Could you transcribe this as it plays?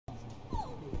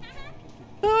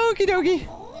Okie dokie.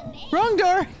 Wrong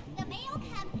door. The mail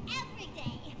comes every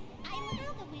day. I look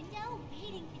out the window,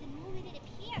 waiting for the moment it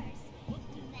appears. And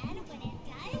then when it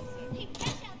does, we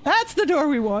rush out. That's the door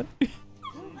we want.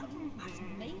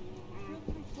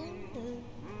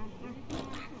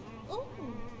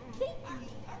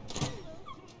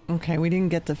 Okay, we didn't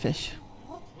get the fish.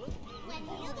 When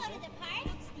you go to the park,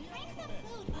 bring some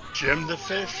food. Jim the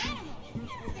fish?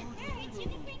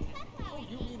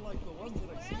 You mean like the ones that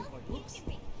I see in my books?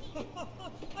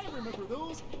 I remember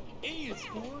those. A is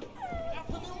for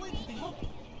affability.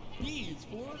 B is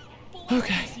for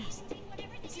Okay.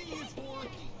 C is for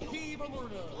Viva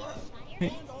Murder.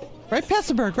 Right past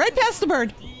the bird. Right past the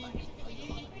bird.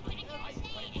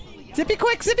 Zippy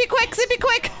quick, zippy quick, zippy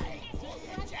quick.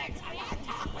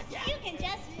 You can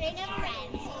just bring a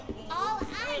friend. All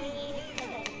I need is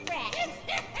a friend.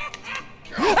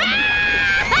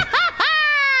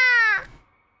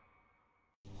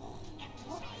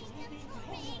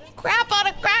 Crap on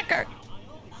a cracker.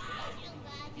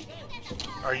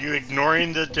 Are you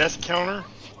ignoring the death counter?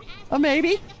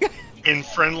 Maybe. In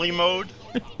friendly mode?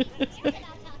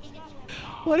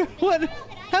 What?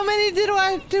 How many do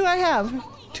I have?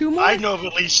 2 more? I know of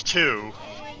at least 2.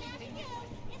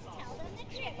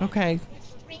 Okay.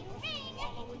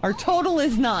 Our total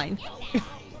is 9.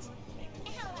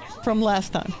 From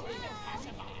last time.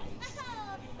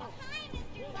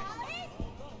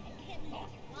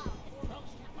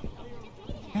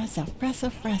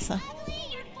 Fressa.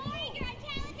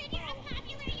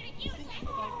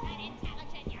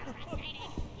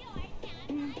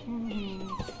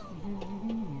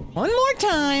 One more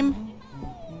time.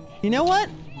 You know what?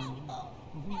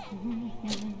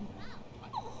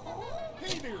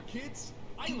 Hey there, kids.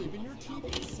 I live in your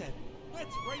TV set.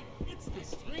 That's right. It's the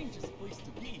strangest place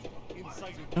to be.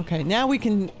 Inside of Okay, now we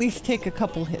can at least take a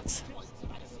couple hits.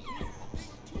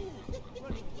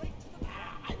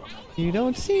 You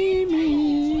don't see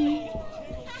me.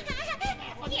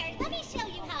 Here, let me show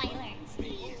you how I learned.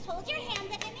 Hold your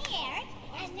hands up in the air,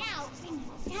 and now bring them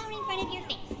down in front of your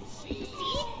face. See?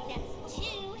 That's 2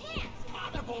 hands.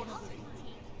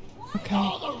 Okay.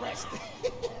 the rest.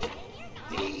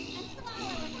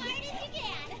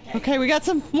 Okay, we got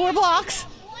some more blocks.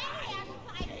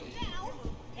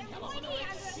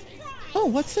 Oh,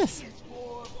 what's this?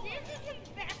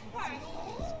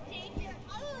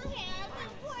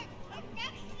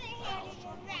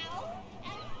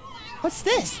 What's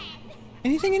this?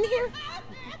 Anything in here?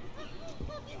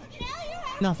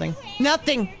 Nothing.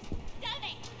 Nothing!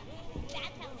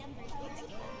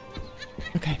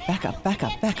 Okay, back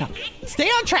up. Stay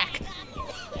on track!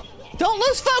 Don't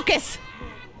lose focus!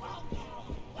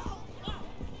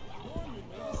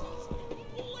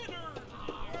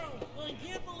 I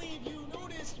can't believe you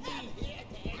noticed me.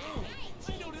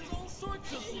 I noticed all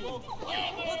sorts of things.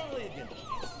 Let's play again.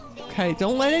 Okay,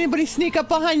 don't let anybody sneak up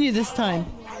behind you this time.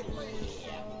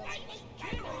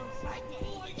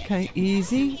 Okay,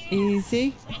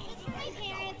 easy.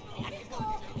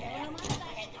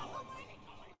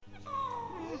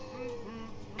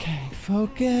 Okay,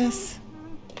 focus.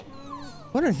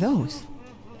 What are those?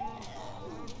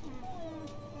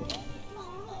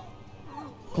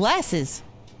 Glasses.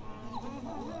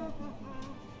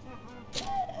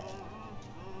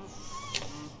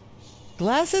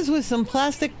 Glasses with some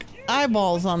plastic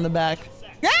eyeballs on the back.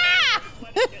 Ah!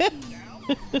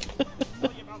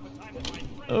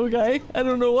 Okay, I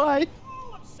don't know why.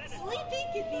 Sleeping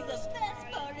can be the best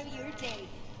part of your day.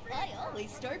 I always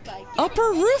start by Upper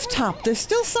rooftop. There's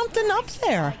still something up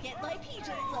there. get my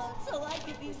PJs on so I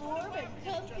can be warm and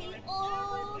comfy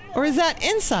all night. Or is that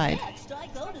inside? Next, I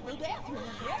go to the bathroom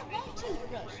and grab my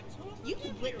toothbrush. You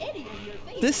can put any of your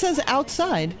favorite This says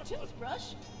outside.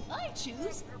 toothbrush. I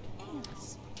choose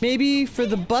ants. Maybe for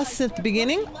the bus at the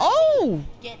beginning? Oh!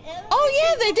 Get Oh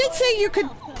yeah, they did say you could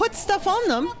put stuff on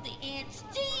them. Put the ants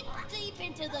deep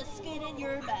into the skin in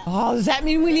your mouth. Oh, does that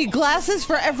mean we need glasses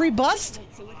for every bust?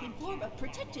 So it can form a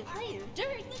protective layer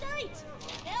during the night.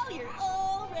 Now you're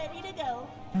all ready to go.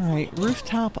 Alright,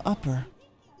 rooftop upper.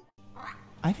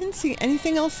 I didn't see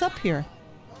anything else up here.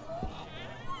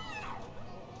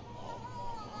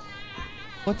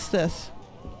 What's this?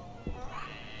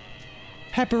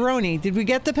 Pepperoni. Did we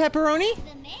get the pepperoni?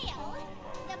 The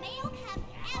mail comes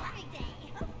every day.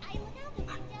 I look out the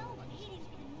window, waiting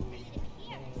for the moment it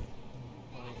appears.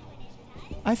 Then when it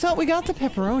does, I thought we got the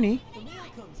pepperoni. The mail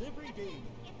comes every day.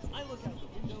 I look out the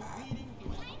window waiting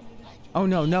for Oh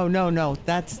no.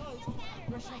 That's...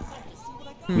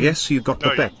 Yes, you got No,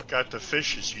 the you pep. got the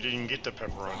fishes. You didn't get the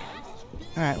pepperoni.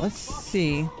 Alright, let's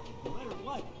see.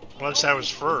 Unless that was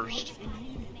first.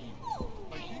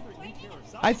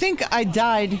 I think I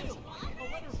died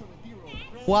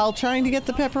while trying to get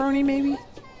the pepperoni, maybe?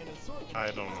 I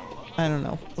don't know. I don't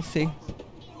know. We'll see.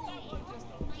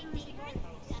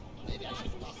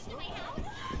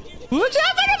 Watch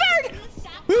out for the bird!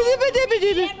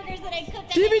 Hamburgers that I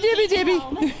cooked Dibby, dibby, dibby.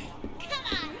 home. Come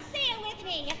on, say it with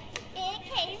me. It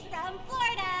came from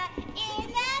Florida in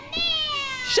the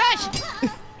mail. Shush!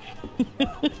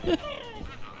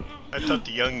 I thought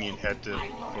the onion had the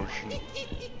motion.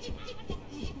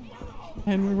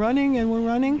 And we're running and we're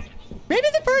running. Maybe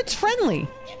the bird's friendly.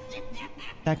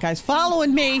 That guy's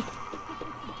following me.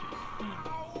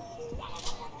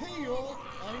 Hey y'all,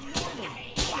 I'm Norman.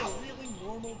 I'm a really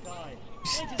normal guy.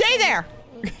 Stay there!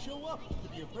 Show up to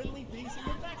be a friendly face in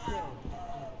the background.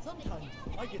 Sometimes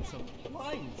I get some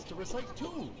lines to recite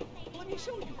too. Let me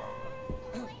show you.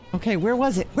 Okay, where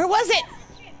was it? Where was it?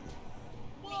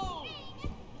 Whoa!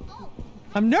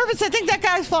 I'm nervous. I think that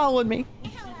guy's following me.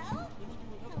 Hello?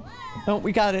 Hello? Oh,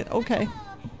 we got it. Okay.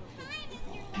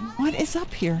 And what is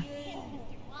up here?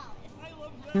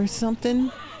 There's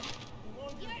something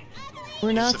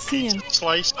we're not Is the seeing. pizza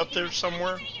slice up there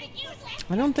somewhere?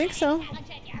 I don't think so. You're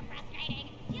frustrating.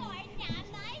 You're not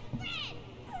my friend.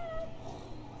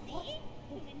 See?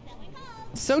 You've been so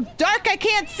cold. So dark I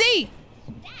can't see.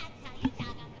 That's how you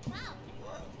talk on the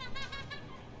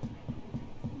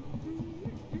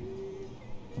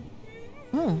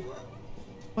phone. Oh.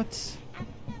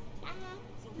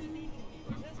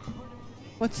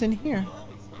 What's in here?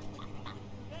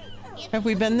 Have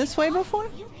we been this way before?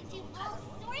 You can do all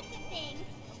sorts of things.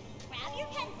 Grab your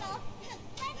pencil.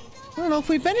 Let's I go. don't know if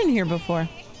we've been in here before.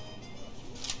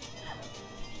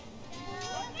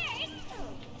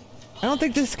 I don't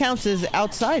think this counts as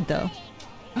outside though.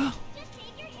 Just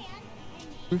take your hand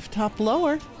and make Rooftop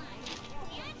lower. and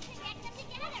connect them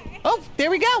together. Oh, there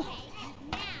we go.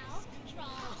 Now, draw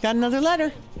Got another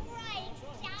letter. right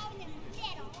down the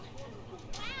middle.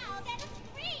 Wow, that looks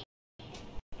great.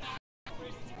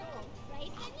 Circle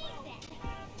right beneath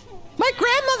it. My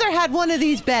grandmother had one of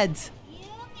these beds. You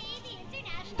made the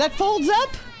international That folds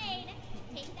up? sign.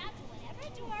 Take that to whatever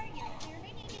door your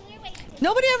irregular waist is.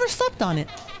 Nobody ever slept on it.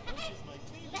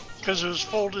 Because it was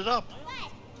folded up. But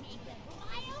make the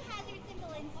biohazard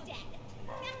symbol instead.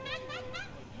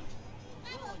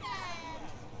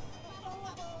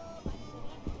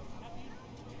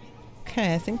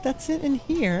 Okay, I think that's it in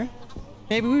here.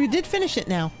 Maybe we did finish it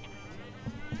now.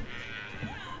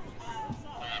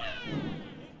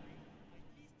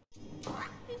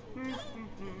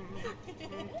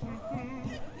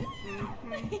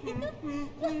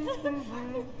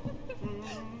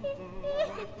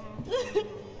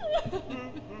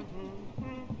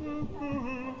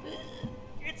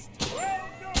 It's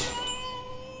time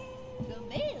to The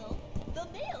mail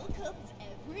comes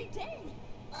every day.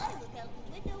 I look out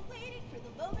the window waiting for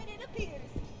the moment it appears.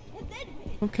 And then when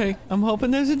it Okay, I'm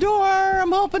hoping there's a door.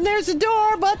 I'm hoping there's a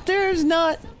door, but there's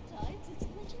not. sometimes it's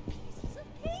little pieces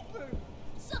of paper.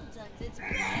 Sometimes it's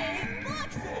plain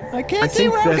boxes. I can't I see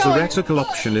think where I'm there's a going. reticle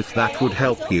option if that would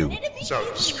help you.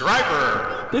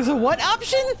 Subscriber! There's a what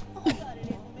option?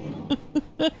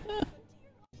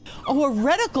 Oh, a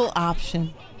reticle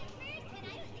option.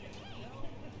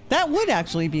 That would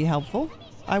actually be helpful.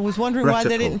 I was wondering why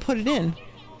they Reticle. didn't put it in.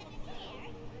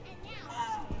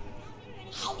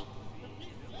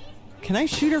 Can I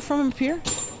shoot her from up here?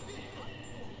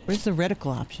 Where's the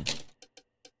reticle option?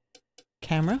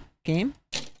 Camera? Game?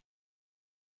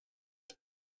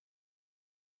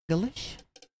 English?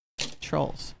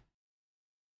 Trolls.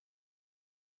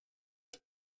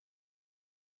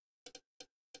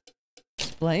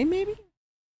 Display, maybe?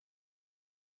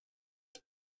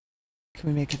 Can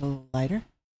we make it a little lighter?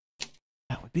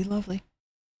 That would be lovely.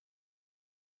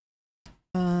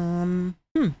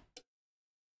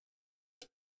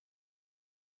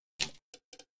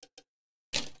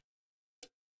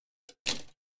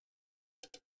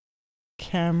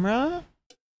 Camera.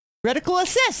 Reticle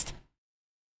assist!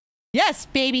 Yes,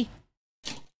 baby!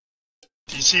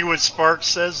 Do you see what Spark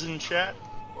says in chat?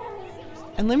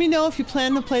 And let me know if you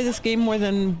plan to play this game more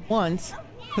than once,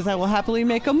 because I will happily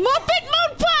make a Muppet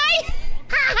Moon Pie!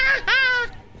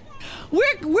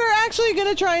 We're actually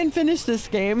gonna try and finish this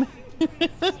game.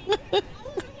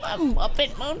 A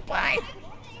Muppet Moon Pie.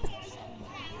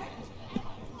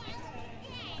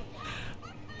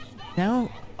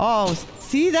 Now, oh,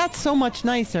 see, that's so much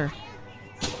nicer.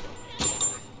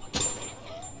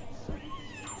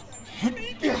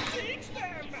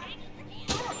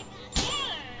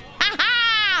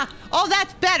 Ha-ha! Oh,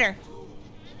 that's better.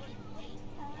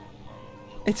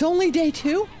 It's only day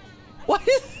 2? Why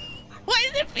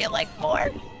does it feel like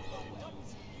 4?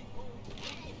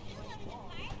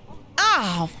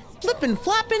 Ah, flippin'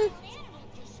 floppin'.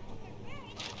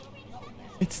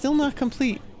 It's still not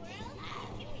complete.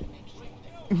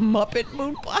 Muppet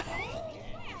moon pie.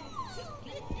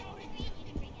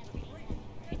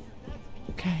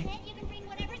 Okay. Then you can bring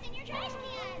whatever's in your trash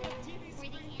can. For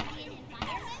the ambient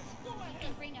environment, you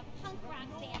can bring a punk rock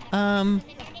band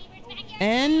that plays in your neighbor's backyard.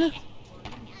 N.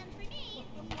 For me,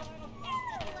 if somebody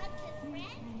wants to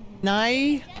spread,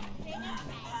 Nye. just bring a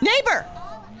friend. Neighbor!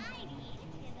 All I need is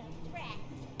a friend.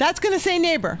 That's gonna say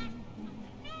neighbor.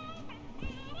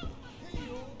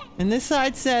 And this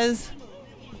side says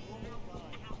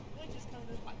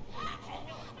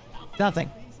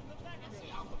nothing.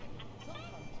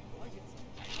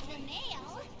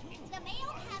 The mail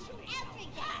comes every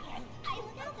day. I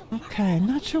look out the Okay, I'm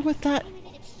not sure what that. when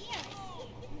it appears.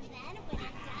 Then when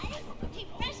it does, we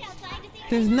rush outside to see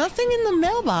There's nothing in the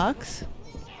mailbox.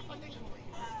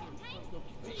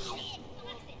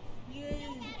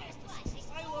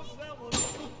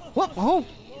 What? Oh.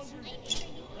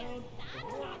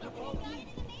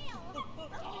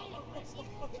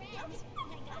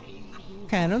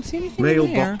 Okay, I don't see anything in there.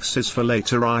 Mailbox is for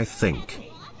later, I think.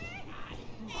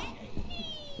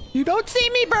 You don't see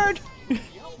me, bird.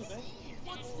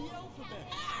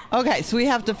 Okay, so we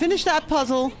have to finish that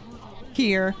puzzle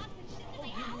here.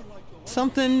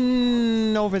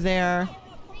 Something over there.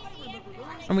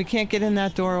 And we can't get in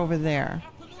that door over there.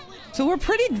 So we're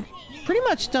pretty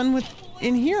much done with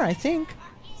in here, I think.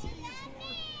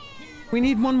 We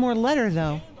need one more letter,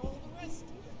 though.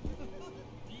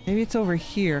 Maybe it's over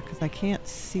here, because I can't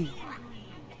see.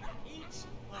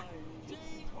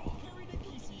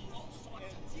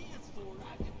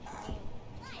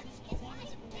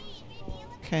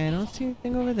 Okay, I don't see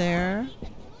anything over there.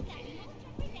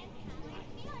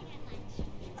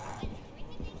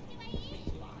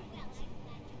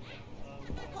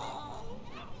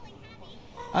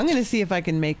 I'm gonna see if I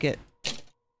can make it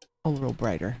a little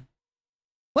brighter.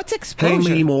 What's Hey exposure?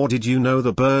 me more, did you know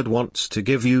the bird wants to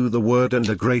give you the word and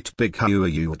a great big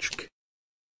huge?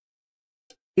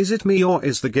 Is it me or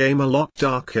is the game a lot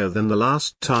darker than the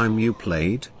last time you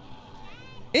played?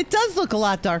 It does look a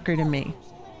lot darker to me.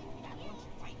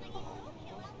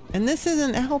 And this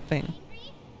isn't helping.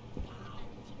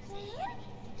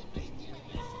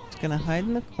 Just gonna hide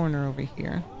in the corner over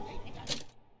here.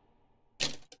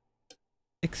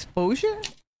 Exposure?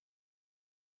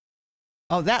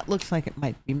 Oh, that looks like it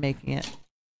might be making it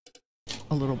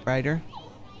a little brighter.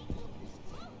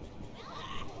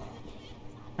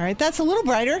 Alright, that's a little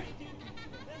brighter.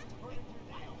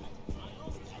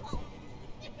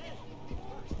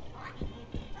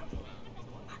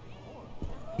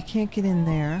 You can't get in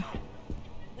there.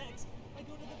 Next, I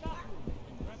go to the bathroom and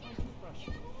grab my toothbrush.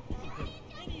 You put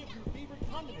any of your favorite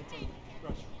condiments on your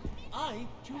toothbrush. I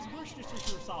choose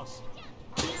Worcestershire sauce.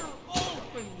 We're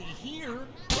openly here.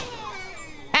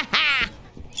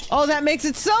 Oh, that makes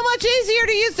it so much easier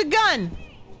to use the gun!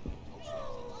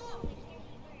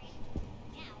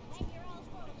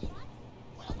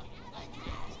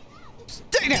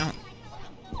 Stay down!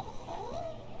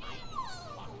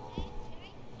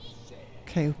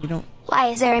 Okay, we don't... Why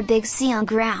is there a big C on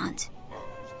ground?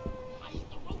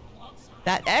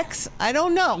 That X? I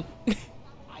don't know.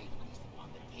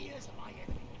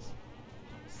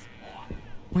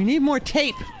 We need more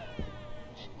tape.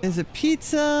 There's a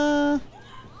pizza.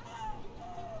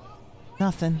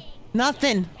 Nothing.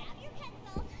 Nothing.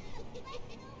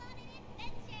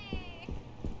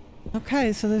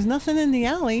 Okay, so there's nothing in the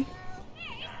alley.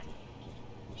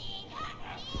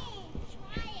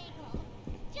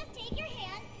 Just take your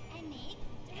hand and make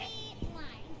 3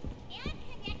 lines and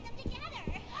connect them together.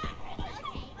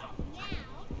 Okay,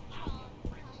 now.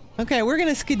 Okay, we're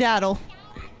gonna skedaddle.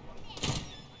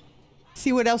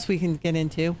 See what else we can get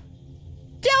into.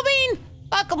 Jelbean!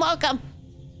 Welcome, welcome!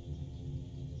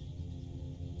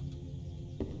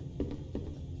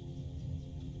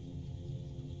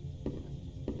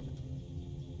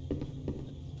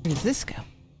 Where does this go?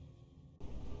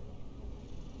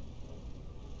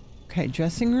 Okay,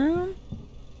 dressing room.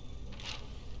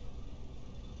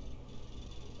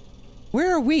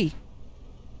 Where are we?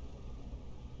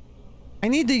 I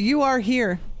need the "you are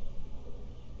here."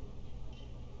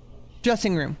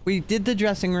 Dressing room. We did the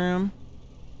dressing room.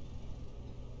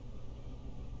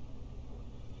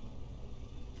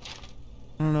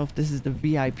 I don't know if this is the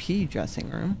VIP dressing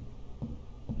room.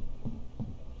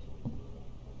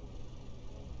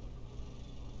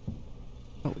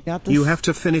 But we got this. You have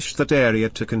to finish that area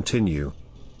to continue.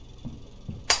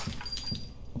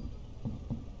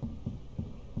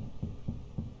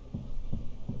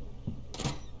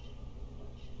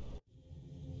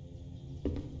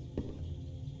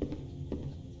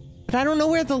 But I don't know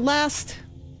where the last...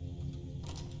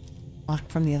 Lock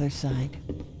from the other side.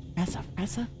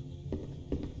 Pressa.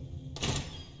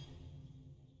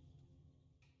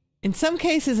 In some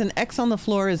cases, an X on the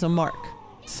floor is a mark.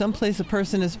 Someplace a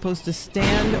person is supposed to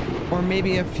stand, or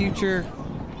maybe a future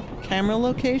camera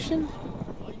location.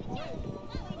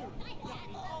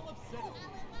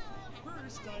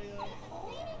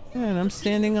 And I'm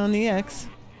standing on the X.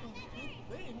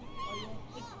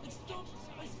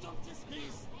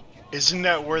 Isn't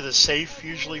that where the safe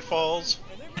usually falls?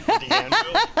 Or the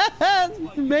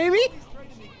anvil? Maybe?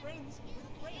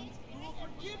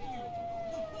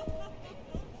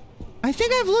 I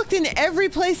think I've looked in every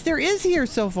place there is here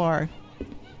so far.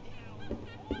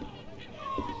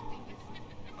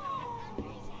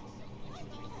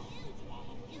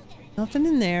 Nothing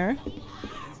in there.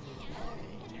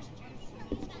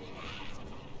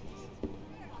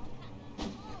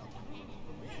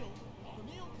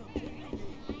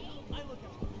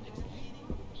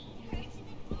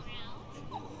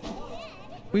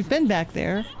 We've been back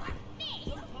there.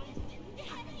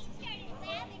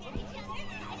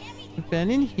 We've been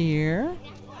in here.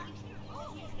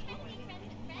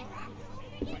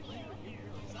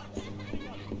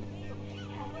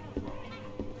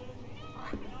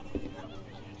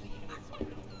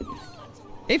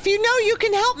 If you know, you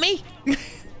can help me.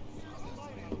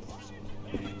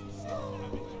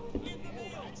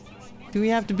 Do we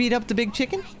have to beat up the big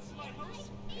chicken?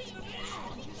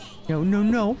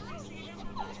 No.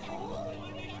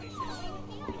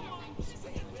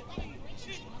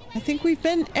 I think we've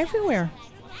been everywhere.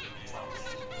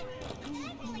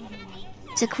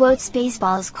 To quote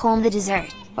Spaceballs, comb the dessert,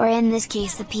 or in this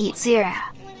case the pizzeria.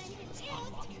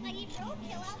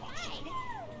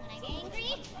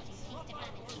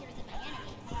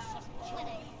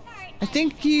 I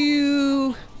think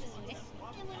you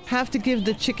have to give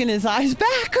the chicken his eyes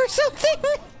back or something.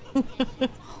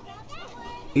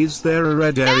 Is there a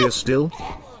red area still?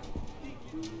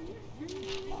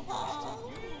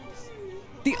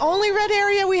 The only red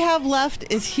area we have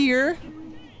left is here,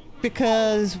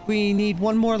 because we need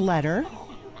one more letter.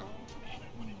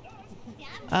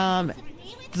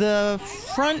 The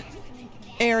front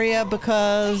area,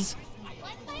 because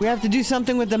we have to do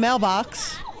something with the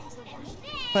mailbox,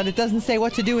 but it doesn't say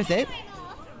what to do with it.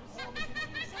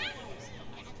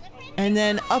 And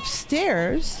then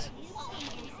upstairs,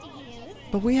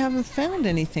 but we haven't found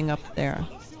anything up there.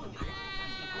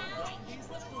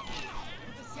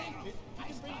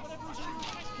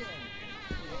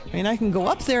 I mean, I can go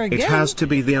up there again. It has to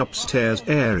be the upstairs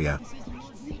area.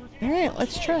 Alright,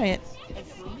 let's try it. And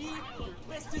for me, your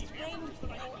bestest friend,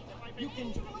 you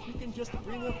can just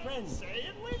bring a friend. Say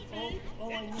it with me.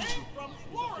 All I need from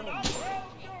Florida.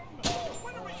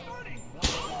 When are we starting?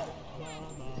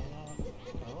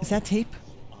 Is that tape?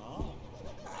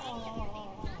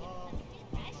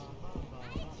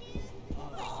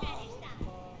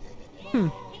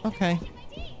 Okay.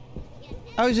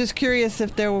 I was just curious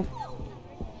if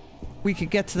we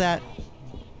could get to that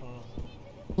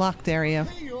locked area.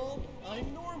 Hey y'all,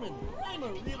 I'm Norman. I'm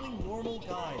a really normal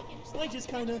guy. I just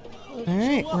kind of.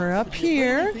 Alright, we're up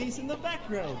here. Face in the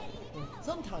background.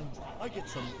 Sometimes I get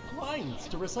some lines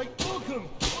to recite. Welcome.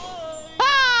 Bye.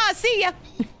 Ah, see ya.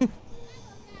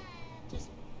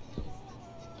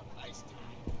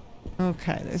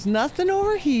 Okay, there's nothing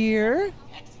over here.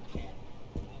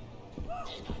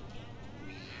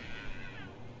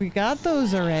 We got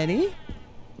those already.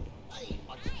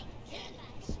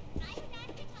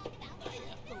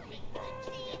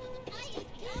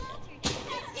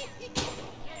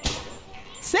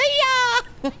 See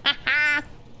ya!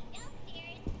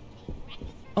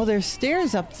 Oh, there's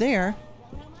stairs up there.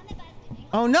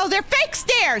 Oh no, they're fake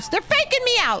stairs! They're faking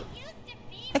me out!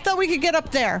 I thought we could get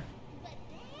up there.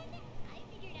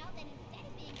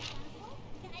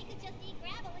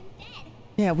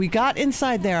 Yeah, we got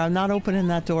inside there. I'm not opening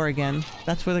that door again.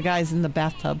 That's where the guy's in the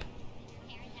bathtub.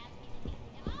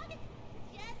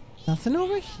 Nothing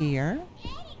over here.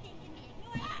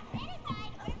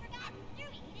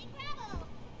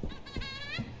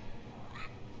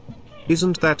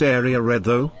 Isn't that area red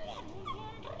though?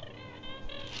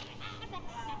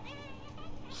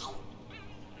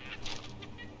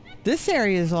 This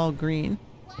area is all green.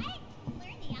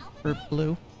 Or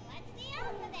blue.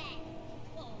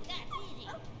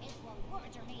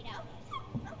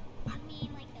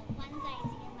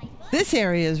 This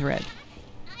area is red.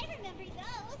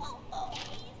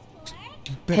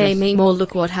 Hey Mimo,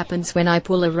 look what happens when I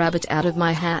pull a rabbit out of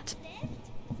my hat.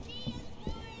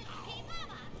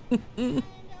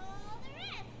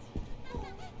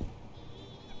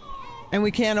 And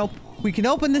we can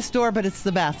open this door, but it's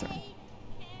the bathroom.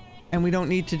 And we don't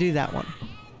need to do that one.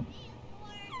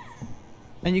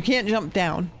 And you can't jump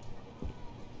down.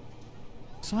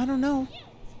 So I don't know.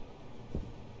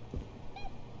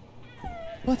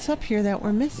 What's up here that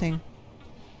we're missing?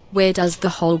 Where does the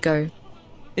hole go?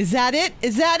 Is that it?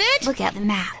 Is that it? Look at the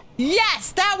map.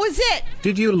 Yes, that was it!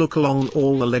 Did you look along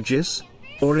all the ledges?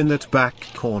 Or in that back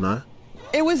corner?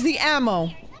 It was the ammo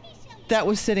that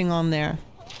was sitting on there.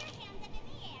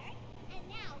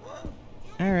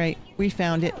 Alright, we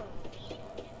found it.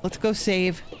 Let's go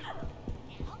save.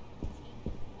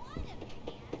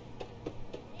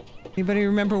 Anybody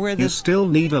remember where You this... still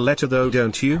need a letter though,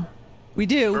 don't you? We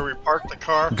do. Where we parked the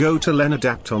car. Go to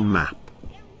Lenadapt on map.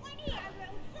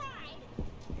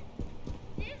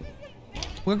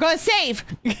 We're gonna save!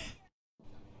 Sure is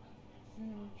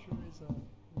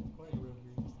quiet around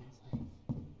here these days.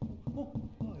 Oh,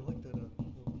 I like that. I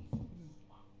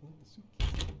like the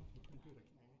suitcase. Pretty good.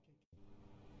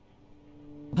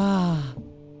 Ah.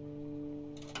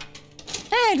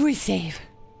 And we save.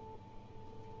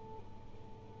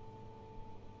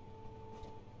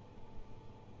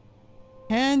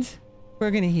 And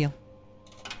we're gonna heal.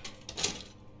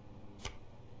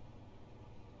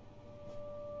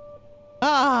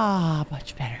 Ah,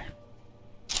 much better.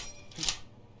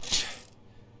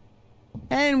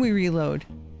 And we reload.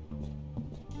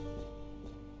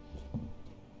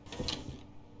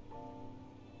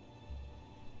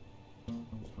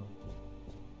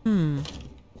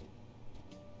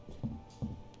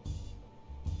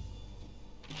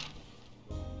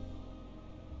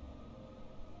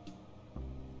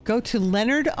 Go to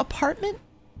Leonard apartment?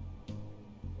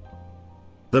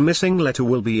 The missing letter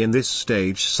will be in this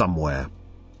stage somewhere.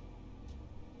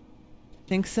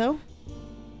 Think so?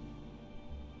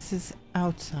 This is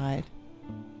outside.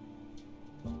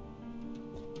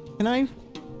 Can I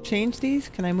change these?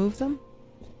 Can I move them?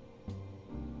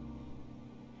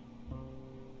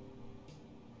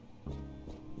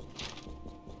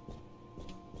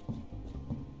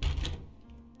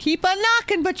 Keep on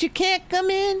knocking, but you can't come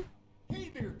in.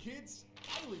 Hey there, kids!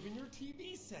 I live in your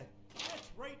TV set. That's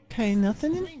right. Okay,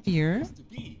 nothing in Strange here. place to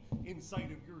be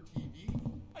inside of your TV.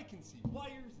 I can see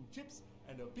wires and chips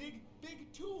and a big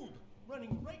tube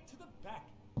running right to the back.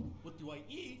 What do I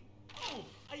eat? Oh,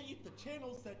 I eat the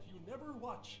channels that you never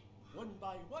watch. One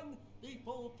by one, they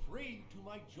fall prey to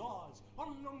my jaws.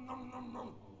 Nom, nom, nom,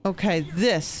 nom. Okay, Here,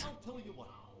 this. I'll tell you what.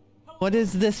 How What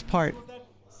is this part? about that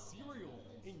cereal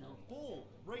in your bowl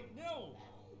right now?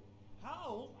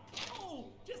 How? Oh,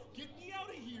 just get me out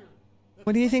of here.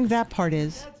 What do you think that part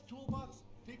is? Dad's toolbox.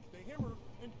 Take the hammer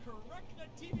and crack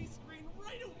that TV screen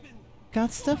right open.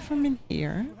 Got stuff from in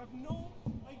here. You have no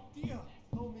idea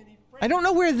how many I don't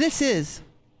know where this is.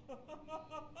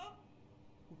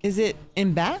 Is it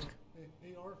in back?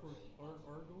 Hey, R for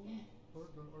Argon.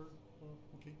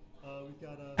 Okay. We've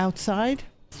got Outside?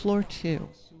 Floor 2.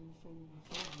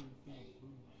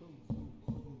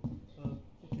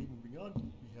 okay, moving on.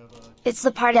 We have It's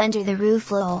the part under the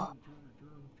roof, lol.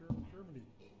 Germany.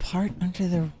 Part under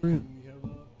the roof. We have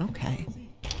Okay.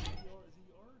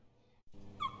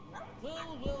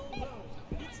 Well.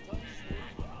 It's time to say,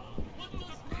 what does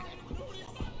Norman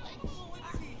notice? Well,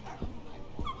 let's see.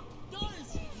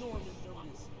 Does Norman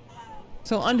notice?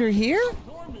 So under here?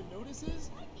 Norman notices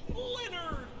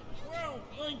Leonard. Well,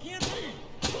 I can't see.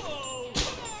 Whoa!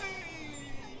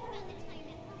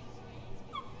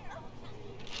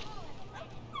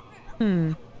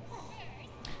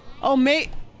 Oh, mate.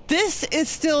 This is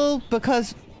still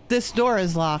because this door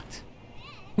is locked.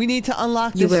 We need to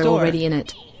unlock You this were door. already in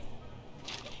it.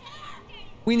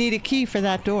 We need a key for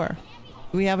that door.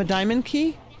 Do we have a diamond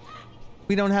key?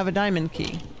 We don't have a diamond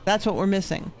key. That's what we're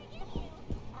missing.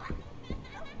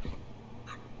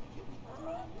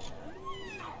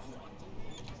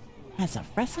 That's a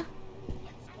fresa.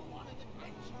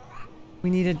 We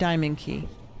need a diamond key.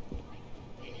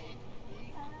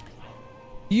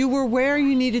 You were where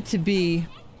you needed to be.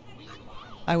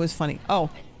 I was funny. Oh,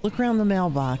 look around the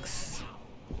mailbox.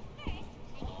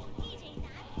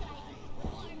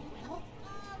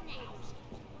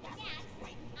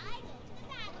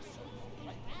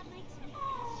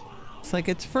 Looks like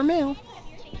it's for mail.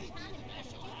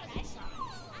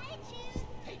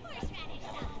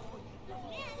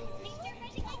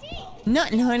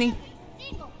 Nothing, honey.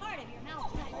 Single part of your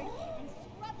mouth covered and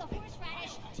scrub the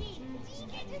horseradish deep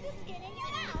into the skin in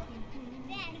your mouth.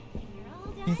 Then, when you're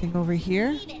all done, Anything over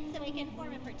here? leave it so it can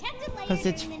form a protective layer Because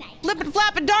it's during the night. flippin'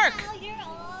 flappin' dark. Now you're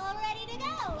all ready to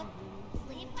go.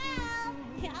 Sleep well.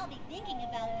 I'll be thinking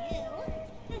about you.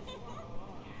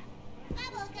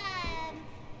 Bubblegum.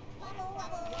 Bubble,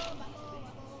 bubble, bubble,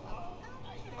 bubble.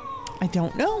 I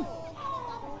don't know.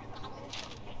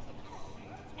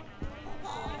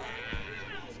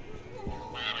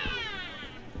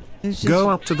 Go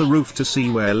up to the roof to see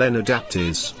where Leonard Apt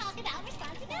is. Talk about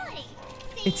responsibility.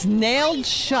 See, It's nailed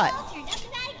shut. all turned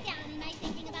upside down in my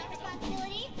thinking about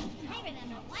responsibility. I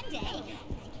remember one day, I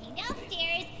came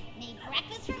downstairs, made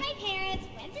breakfast for my parents,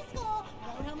 went to school,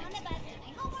 rode home on the bus, did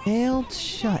my homework. Nailed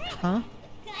shut, huh?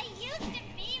 I used to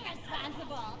be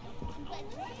responsible. But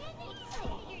then I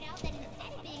figured out that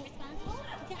instead of being responsible,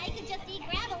 I could just eat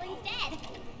gravel instead.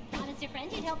 Promised a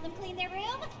friend who'd help them clean their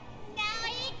room. Now I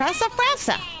eat Frassa,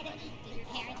 frassa. instead. Did your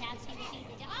parents ask you to feed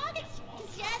the dog?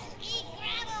 Just eat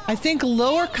gravel. I think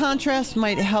lower contrast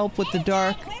might help with the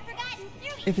dark We're forgotten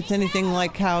through if it's anything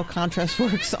like how contrast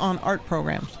works on art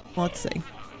programs. Let's see.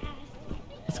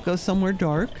 Let's go somewhere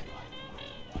dark.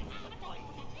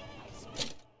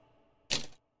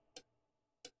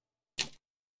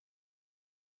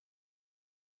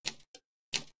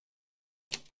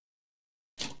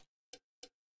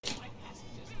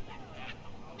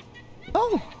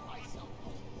 Oh,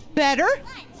 better. lunch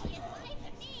is my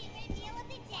favorite meal of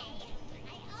the day.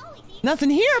 I always eat Nothing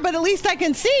here, but at least I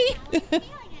can see. feeling at lunch.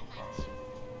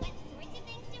 What sorts of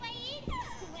things do I eat? Well,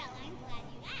 I'm glad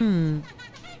you asked.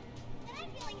 When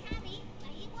I'm feeling happy,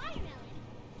 I eat watermelon.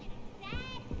 When I'm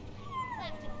sad,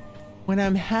 leftovers. When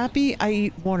I'm happy, I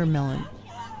eat watermelon. When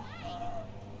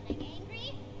I'm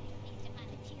angry, based upon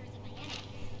the tears of my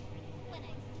enemies. When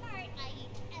I'm smart, I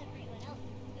eat everyone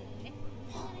else's food.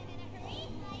 When I'm in a hurry,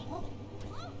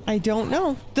 I don't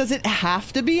know. Does it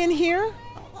have to be in here?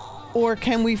 Or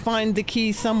can we find the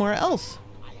key somewhere else?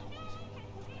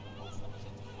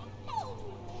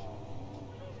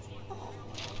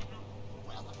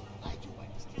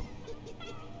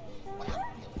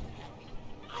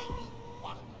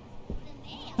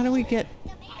 How do we get...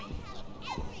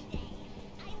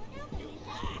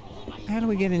 How do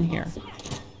we get in here?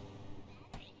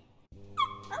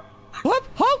 Whoop,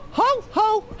 ho, ho,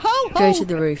 ho, ho, ho. Go to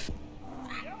the roof.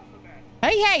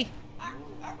 Hey, hey.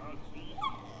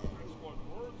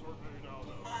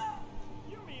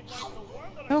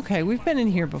 Okay, we've been in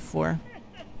here before.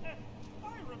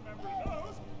 I remember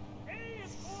those. A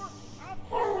is for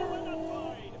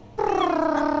apple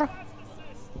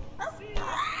C,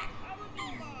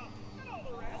 and all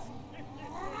the rest.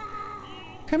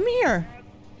 Come here.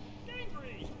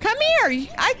 Angry. Come here.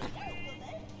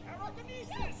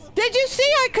 Did you see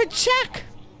I could check?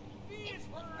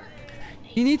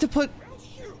 You need to put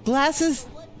glasses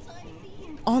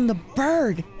on the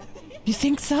bird. You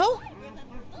think so?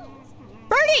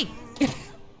 Birdie!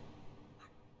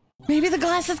 Maybe the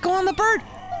glasses go on the bird.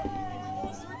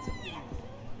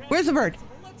 Where's the bird?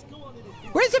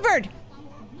 Where's the bird?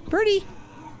 Birdie,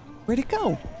 where'd it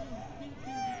go?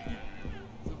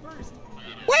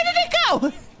 Where did it go?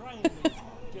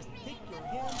 Just take your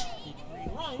hand, take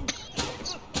 3 lines.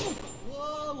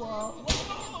 Whoa, whoa,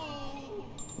 whoa.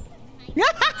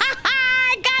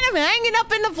 I got him hanging up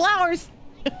in the flowers.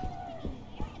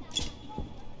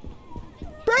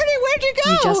 Birdie, where'd you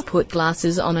go? You just put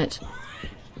glasses on it.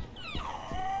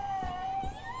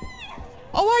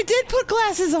 Oh, I did put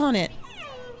glasses on it.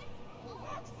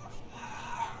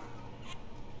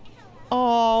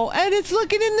 Oh, and it's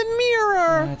looking in the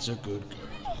mirror. That's a good girl.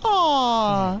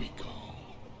 Aw. There we go.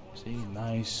 See,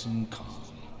 nice and calm.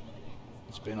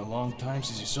 It's been a long time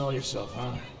since you saw yourself,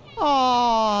 huh?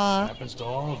 Aw. Happens to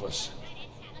all of us.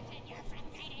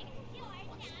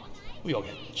 We all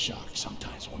get shocked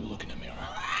sometimes when we look in the mirror.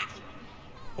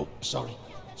 Oh, sorry.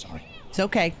 Sorry. It's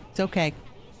okay. It's okay.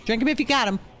 Drink 'em if you got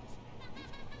 'em.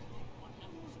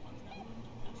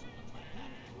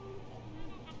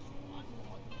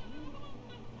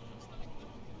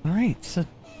 All right, so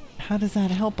how does that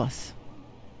help us?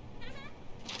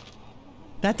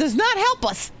 That does not help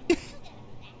us.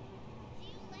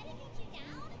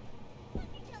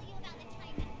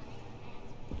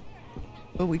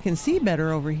 But we can see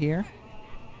better over here.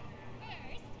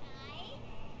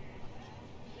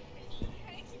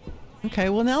 Okay,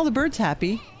 well now the bird's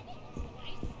happy.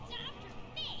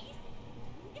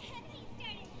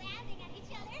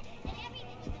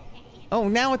 Oh,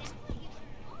 now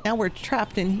we're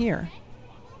trapped in here.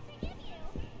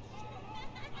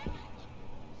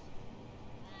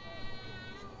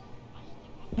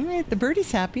 All right, the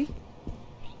birdie's happy.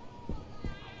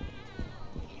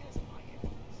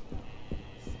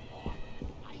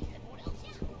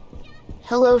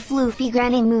 Hello Floofy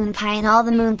Granny Moon Pie and all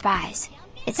the moon pies.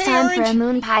 It's Hey, time for a Orange.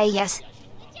 moon pie, yes.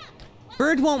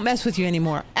 Bird won't mess with you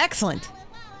anymore. Excellent.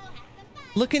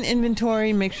 Look in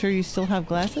inventory, make sure you still have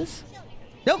glasses.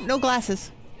 Nope, no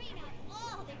glasses.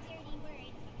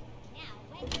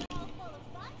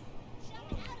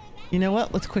 You know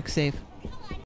what? Let's quick save.